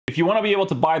If you want to be able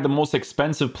to buy the most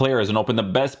expensive players and open the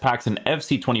best packs in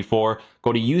FC24,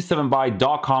 go to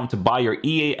u7buy.com to buy your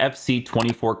EA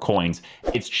FC24 coins.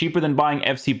 It's cheaper than buying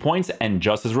FC points and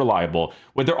just as reliable.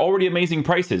 With their already amazing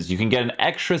prices, you can get an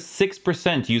extra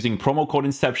 6% using promo code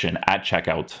Inception at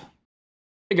checkout.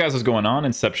 Hey guys, what's going on?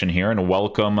 Inception here, and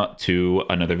welcome to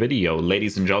another video.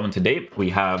 Ladies and gentlemen, today we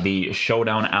have the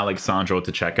Showdown Alexandro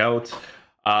to check out.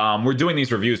 We're doing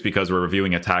these reviews because we're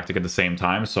reviewing a tactic at the same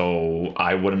time, so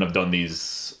I wouldn't have done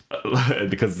these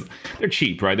because they're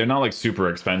cheap, right? They're not like super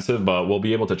expensive, but we'll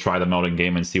be able to try them out in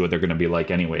game and see what they're going to be like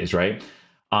anyways, right?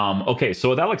 Okay, so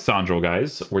with Alexandro,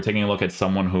 guys, we're taking a look at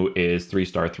someone who is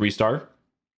 3-star,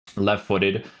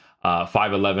 left-footed,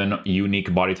 5'11",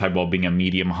 unique body type while being a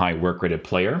medium-high work-rated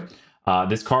player.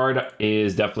 This card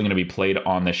is definitely going to be played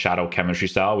on the shadow chemistry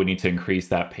style. We need to increase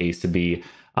that pace to be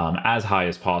as high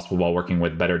as possible while working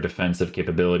with better defensive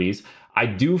capabilities. I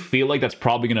do feel like that's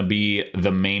probably going to be the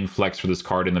main flex for this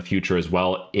card in the future as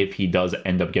well, if he does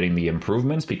end up getting the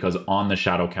improvements, because on the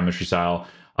shadow chemistry style,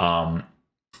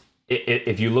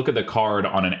 if you look at the card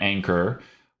on an anchor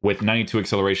with 92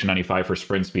 acceleration, 95 for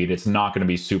sprint speed, it's not going to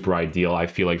be super ideal, I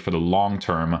feel like, for the long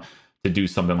term to do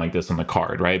something like this on the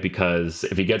card, right? Because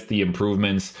if he gets the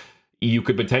improvements, you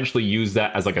could potentially use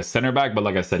that as like a center back, but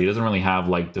like I said, he doesn't really have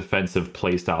like defensive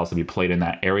play styles to be played in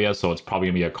that area, so it's probably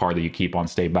gonna be a card that you keep on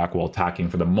stay back while attacking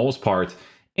for the most part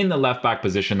in the left back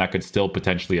position that could still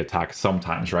potentially attack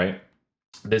sometimes, right?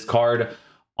 This card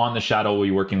on the shadow will be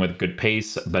working with good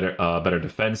pace, better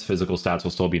defense, physical stats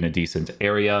will still be in a decent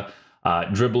area.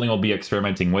 Dribbling will be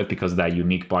experimenting with because of that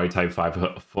unique body type,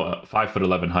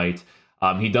 5'11" height.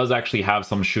 He does actually have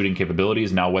some shooting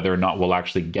capabilities. Now, whether or not we'll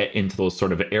actually get into those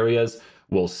sort of areas,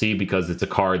 we'll see, because it's a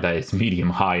card that is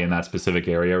medium-high in that specific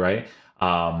area, right?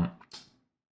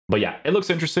 But yeah, it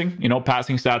looks interesting. You know,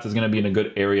 passing stats is going to be in a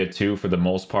good area too for the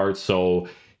most part. So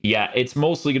yeah, it's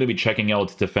mostly going to be checking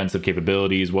out defensive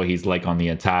capabilities, what he's like on the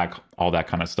attack, all that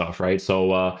kind of stuff, right?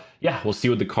 So yeah, we'll see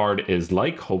what the card is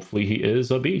like. Hopefully he is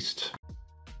a beast.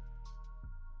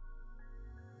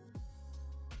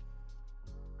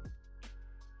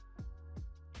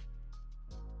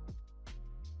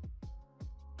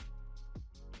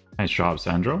 Nice job,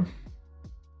 Sandro.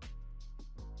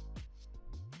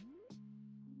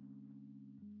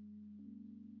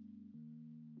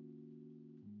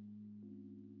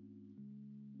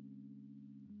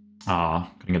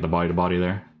 Couldn't get the body to body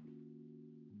there.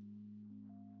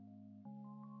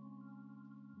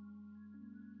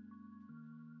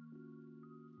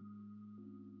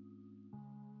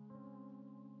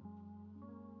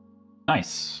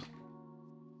 Nice.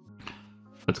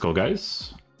 Let's go,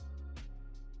 guys.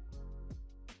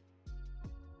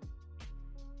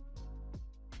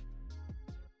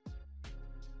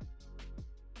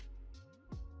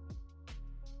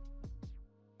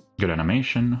 Good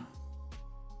animation.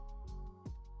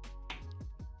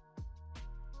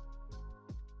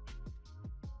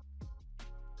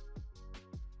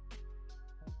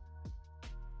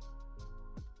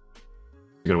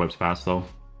 Good whips fast though.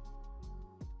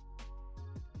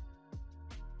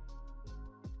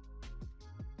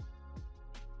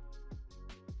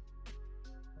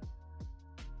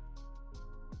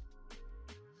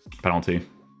 Penalty.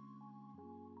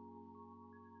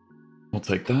 We'll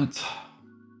take that.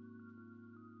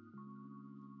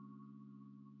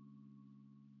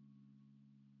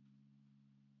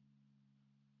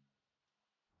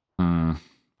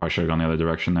 Probably should have gone the other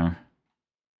direction there.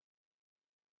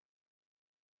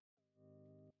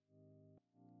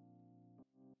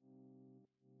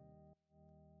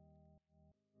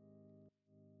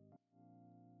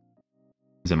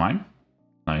 Is it mine?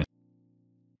 Nice.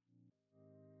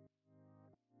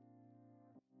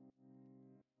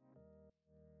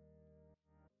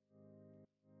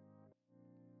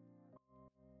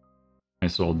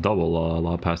 Nice little double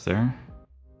lob pass there.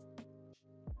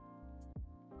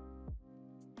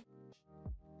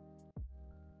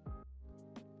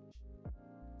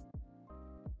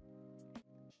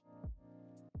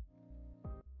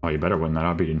 Oh, you better win that.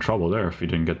 I'll be in trouble there if you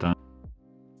didn't get that.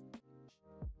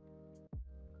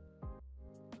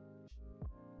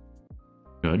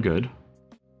 Good, good.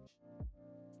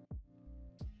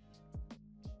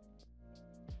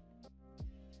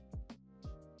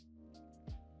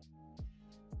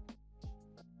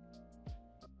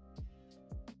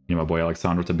 Need my boy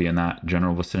Alexandro to be in that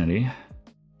general vicinity.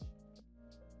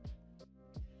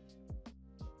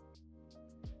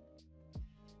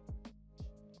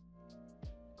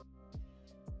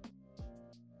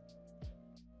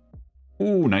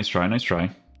 Ooh, nice try, nice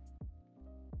try.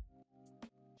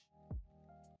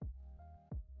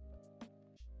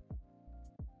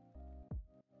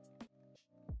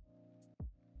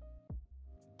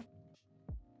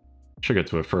 Should get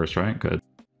to it first, right? Good.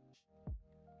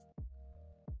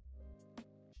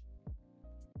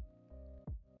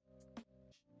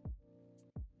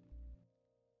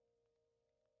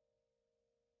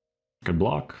 Good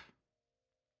block.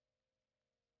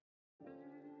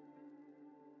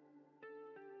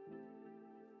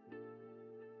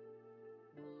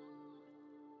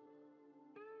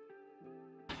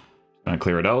 Gonna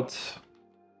clear it out.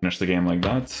 Finish the game like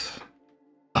that.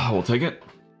 Oh, we'll take it.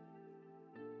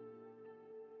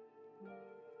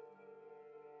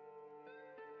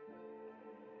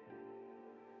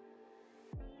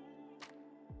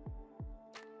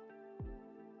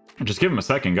 Just give him a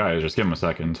second, guys. Just give him a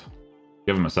second.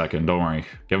 Give him a second. Don't worry.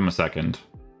 Give him a second.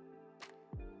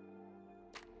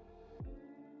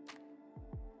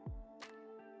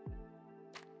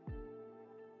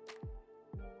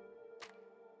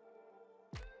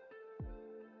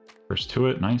 First to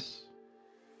it. Nice.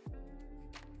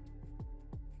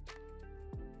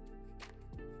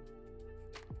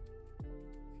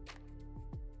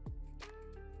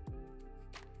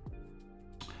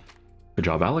 Good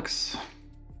job, Alex.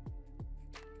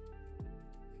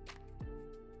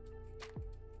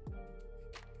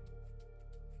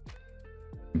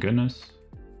 Goodness.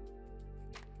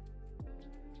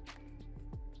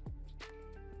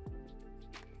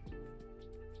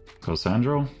 So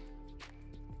Sandro.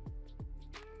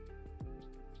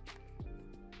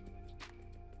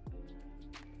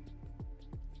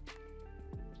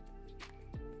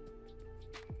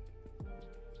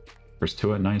 First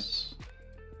to it, nice.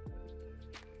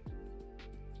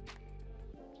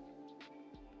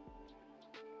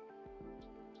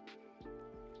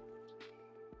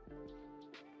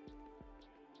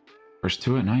 First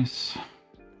to it, nice.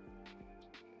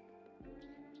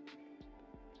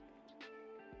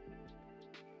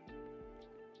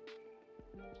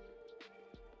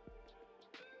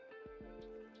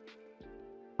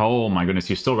 Oh my goodness,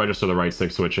 you still register the right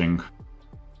stick switching.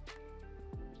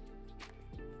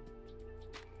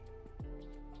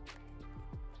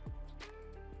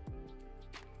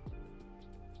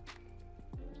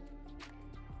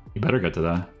 You better get to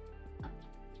that.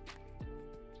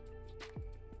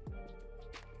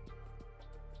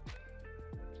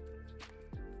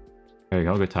 There you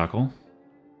go, good tackle.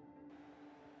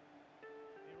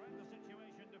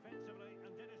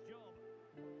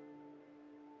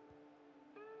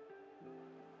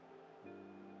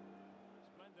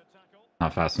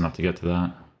 Not fast enough to get to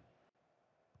that.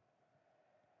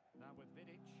 Now with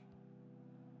Vidic.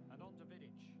 And on to Vidic.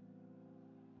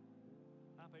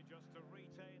 Happy just to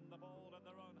retain the ball in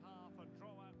their own half and draw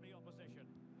out the opposition.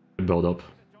 Good build up.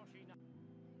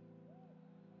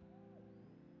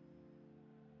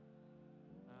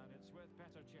 And it's with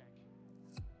better check.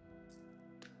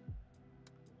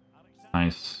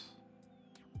 Nice.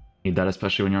 Need that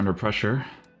especially when you're under pressure.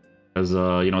 Because,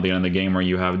 you know, the end of the game where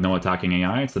you have no attacking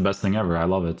AI, it's the best thing ever. I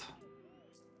love it.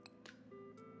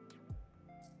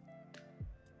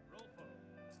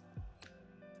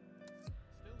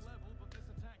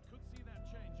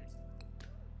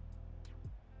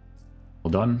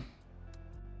 Well done.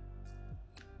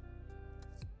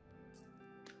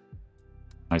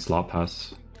 Nice lob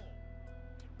pass.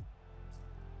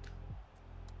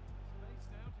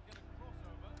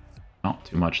 Not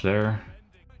too much there.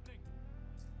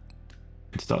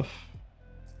 Good stuff.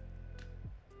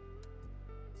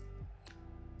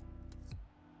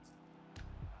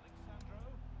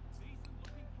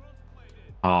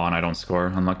 Oh, and I don't score.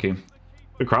 Unlucky.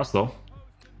 Good cross, though.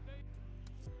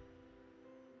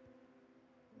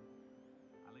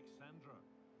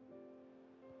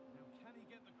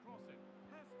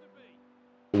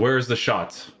 Where's the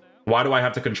shot? Why do I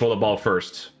have to control the ball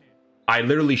first? I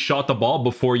literally shot the ball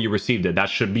before you received it. That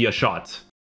should be a shot.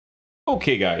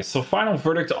 Okay, guys, so final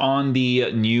verdict on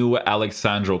the new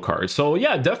Alexandro card. So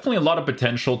yeah, definitely a lot of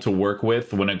potential to work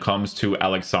with when it comes to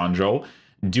Alexandro.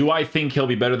 Do I think he'll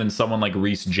be better than someone like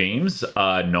Reece James?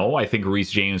 No, I think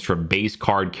Reece James for base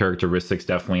card characteristics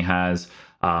definitely has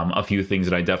a few things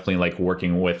that I definitely like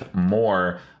working with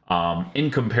more in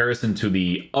comparison to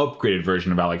the upgraded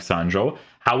version of Alexandro.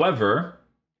 However,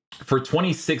 for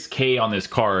 26k on this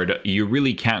card, you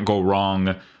really can't go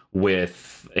wrong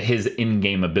with his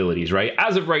in-game abilities, right?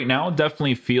 As of right now,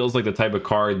 definitely feels like the type of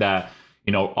card that,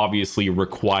 you know, obviously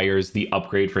requires the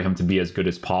upgrade for him to be as good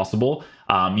as possible.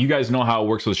 You guys know how it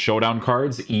works with showdown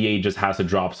cards. EA just has to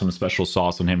drop some special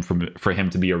sauce on him for him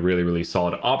to be a really, really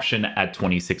solid option at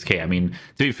 26k. I mean,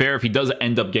 to be fair, if he does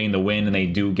end up getting the win and they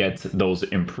do get those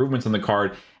improvements on the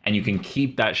card and you can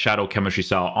keep that shadow chemistry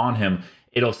style on him,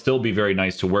 it'll still be very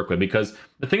nice to work with. Because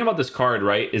the thing about this card,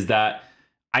 right, is that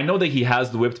I know that he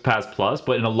has the whipped pass plus,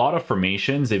 but in a lot of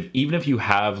formations, even if you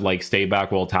have like stay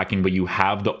back while attacking, but you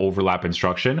have the overlap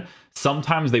instruction,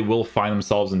 sometimes they will find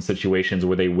themselves in situations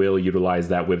where they will utilize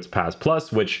that whipped pass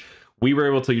plus, which we were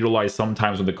able to utilize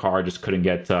sometimes when the card just couldn't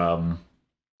get a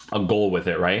goal with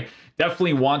it, right?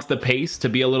 Definitely wants the pace to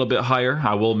be a little bit higher.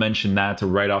 I will mention that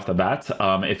right off the bat.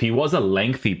 If he was a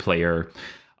lengthy player,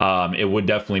 it would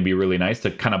definitely be really nice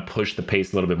to kind of push the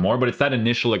pace a little bit more, but it's that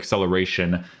initial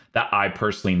acceleration that I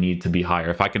personally need to be higher.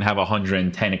 If I can have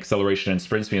 110 acceleration and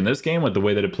sprint speed in this game with the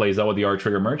way that it plays out with the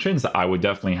R-Trigger Merchants, I would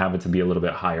definitely have it to be a little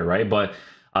bit higher, right? But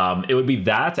it would be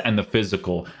that and the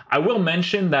physical. I will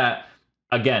mention that,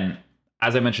 again,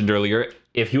 as I mentioned earlier,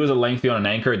 if he was a lengthy on an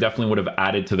anchor, it definitely would have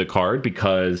added to the card,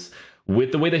 because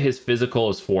with the way that his physical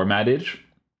is formatted,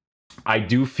 I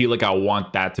do feel like I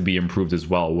want that to be improved as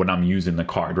well when I'm using the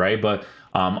card, right? But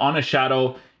on a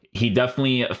shadow, he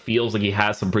definitely feels like he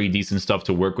has some pretty decent stuff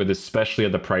to work with, especially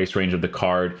at the price range of the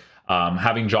card.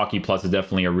 Having Jockey Plus is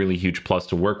definitely a really huge plus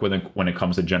to work with when it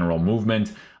comes to general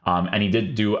movement. And he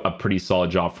did do a pretty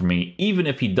solid job for me, even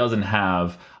if he doesn't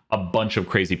have a bunch of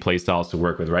crazy playstyles to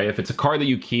work with, right? If it's a card that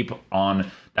you keep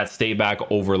on that stay back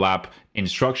overlap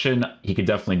instruction, he could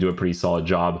definitely do a pretty solid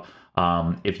job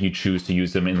if you choose to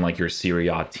use them in like your Serie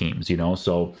A teams, you know?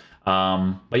 So,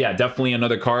 but yeah, definitely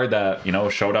another card that, you know,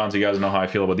 Showdowns, you guys know how I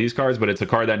feel about these cards, but it's a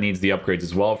card that needs the upgrades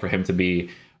as well for him to be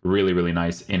really, really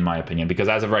nice, in my opinion. Because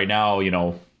as of right now, you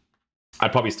know,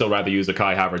 I'd probably still rather use a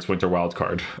Kai Havertz Winter Wild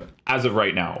card as of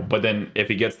right now. But then if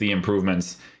he gets the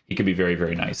improvements, he could be very,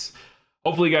 very nice.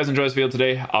 Hopefully you guys enjoy this video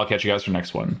today. I'll catch you guys for the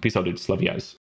next one. Peace out, dudes. Love you guys.